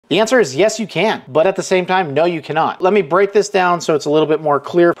The answer is yes, you can, but at the same time, no, you cannot. Let me break this down so it's a little bit more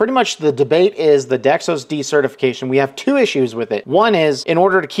clear. Pretty much the debate is the DexosD certification. We have two issues with it. One is, in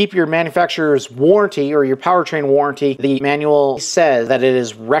order to keep your manufacturer's warranty or your powertrain warranty, the manual says that it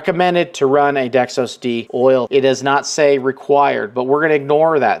is recommended to run a DexosD oil. It does not say required, but we're going to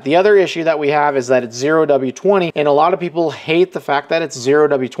ignore that. The other issue that we have is that it's 0W20, and a lot of people hate the fact that it's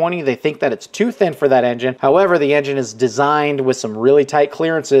 0W20. They think that it's too thin for that engine. However, the engine is designed with some really tight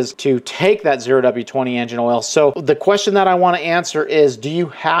clearances to take that 0W20 engine oil. So the question that I want to answer is, do you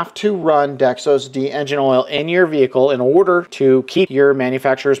have to run DexosD engine oil in your vehicle in order to keep your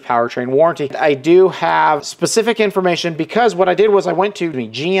manufacturer's powertrain warranty? I do have specific information because what I did was I went to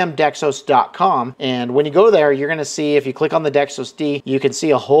gmdexos.com, and when you go there, you're going to see, if you click on the DexosD, you can see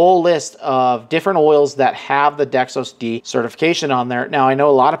a whole list of different oils that have the DexosD certification on there. Now, I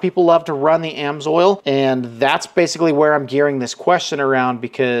know a lot of people love to run the AMSOIL, and that's basically where I'm gearing this question around,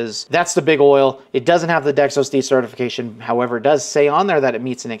 because that's the big oil. It doesn't have the DexosD certification. However, it does say on there that it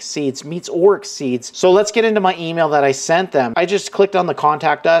meets or exceeds. So let's get into my email that I sent them. I just clicked on the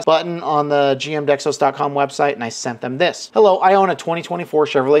contact us button on the gmdexos.com website, and I sent them this. Hello, I own a 2024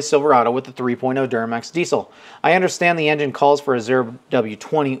 Chevrolet Silverado with the 3.0 Duramax Diesel. I understand the engine calls for a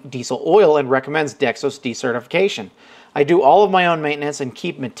 0W20 diesel oil and recommends DexosD certification. I do all of my own maintenance and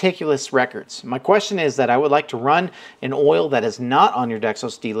keep meticulous records. My question is that I would like to run an oil that is not on your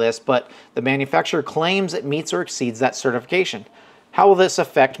DexosD list, but the manufacturer claims it meets or exceeds that certification. How will this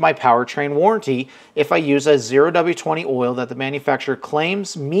affect my powertrain warranty if I use a 0W20 oil that the manufacturer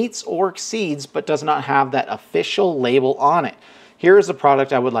claims meets or exceeds but does not have that official label on it? Here is the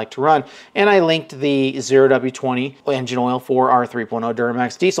product I would like to run. And I linked the 0W20 engine oil for our 3.0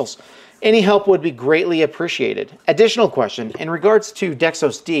 Duramax diesels. Any help would be greatly appreciated. Additional question, in regards to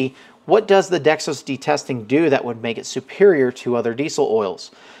DexosD, what does the DexosD testing do that would make it superior to other diesel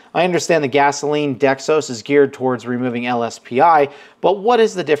oils? I understand the gasoline Dexos is geared towards removing LSPI, but what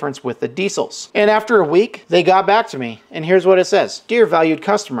is the difference with the diesels? And after a week, they got back to me, and here's what it says. Dear valued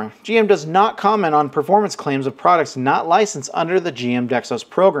customer, GM does not comment on performance claims of products not licensed under the GM Dexos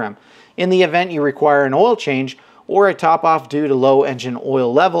program. In the event you require an oil change or a top-off due to low engine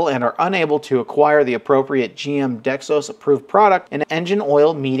oil level and are unable to acquire the appropriate GM Dexos approved product, an engine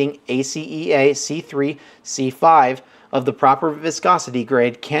oil meeting ACEA C3, C5, of the proper viscosity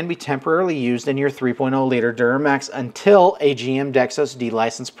grade can be temporarily used in your 3.0 liter Duramax until a GM DexosD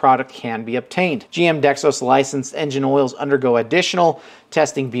licensed product can be obtained. GM Dexos licensed engine oils undergo additional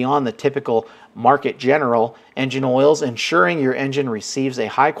testing beyond the typical market general engine oils, ensuring your engine receives a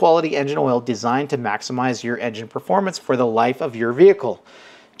high quality engine oil designed to maximize your engine performance for the life of your vehicle.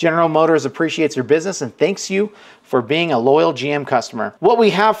 General Motors appreciates your business and thanks you for being a loyal GM customer. What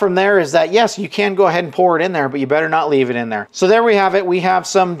we have from there is that, yes, you can go ahead and pour it in there, but you better not leave it in there. So there we have it. We have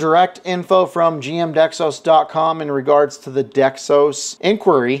some direct info from gmdexos.com in regards to the Dexos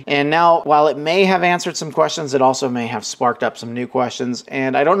inquiry. And now, while it may have answered some questions, it also may have sparked up some new questions.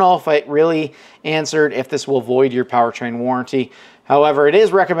 And I don't know if it really answered if this will void your powertrain warranty. However, it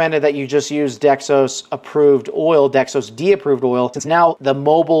is recommended that you just use Dexos approved oil, DexosD approved oil. Since now the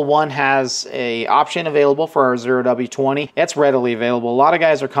mobile one has an option available for our 0W20, it's readily available. A lot of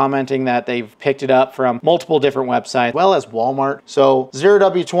guys are commenting that they've picked it up from multiple different websites, as well as Walmart. So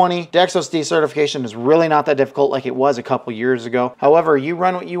 0W20 DexosD certification is really not that difficult like it was a couple years ago. However, you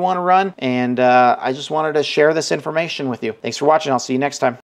run what you want to run, and I just wanted to share this information with you. Thanks for watching. I'll see you next time.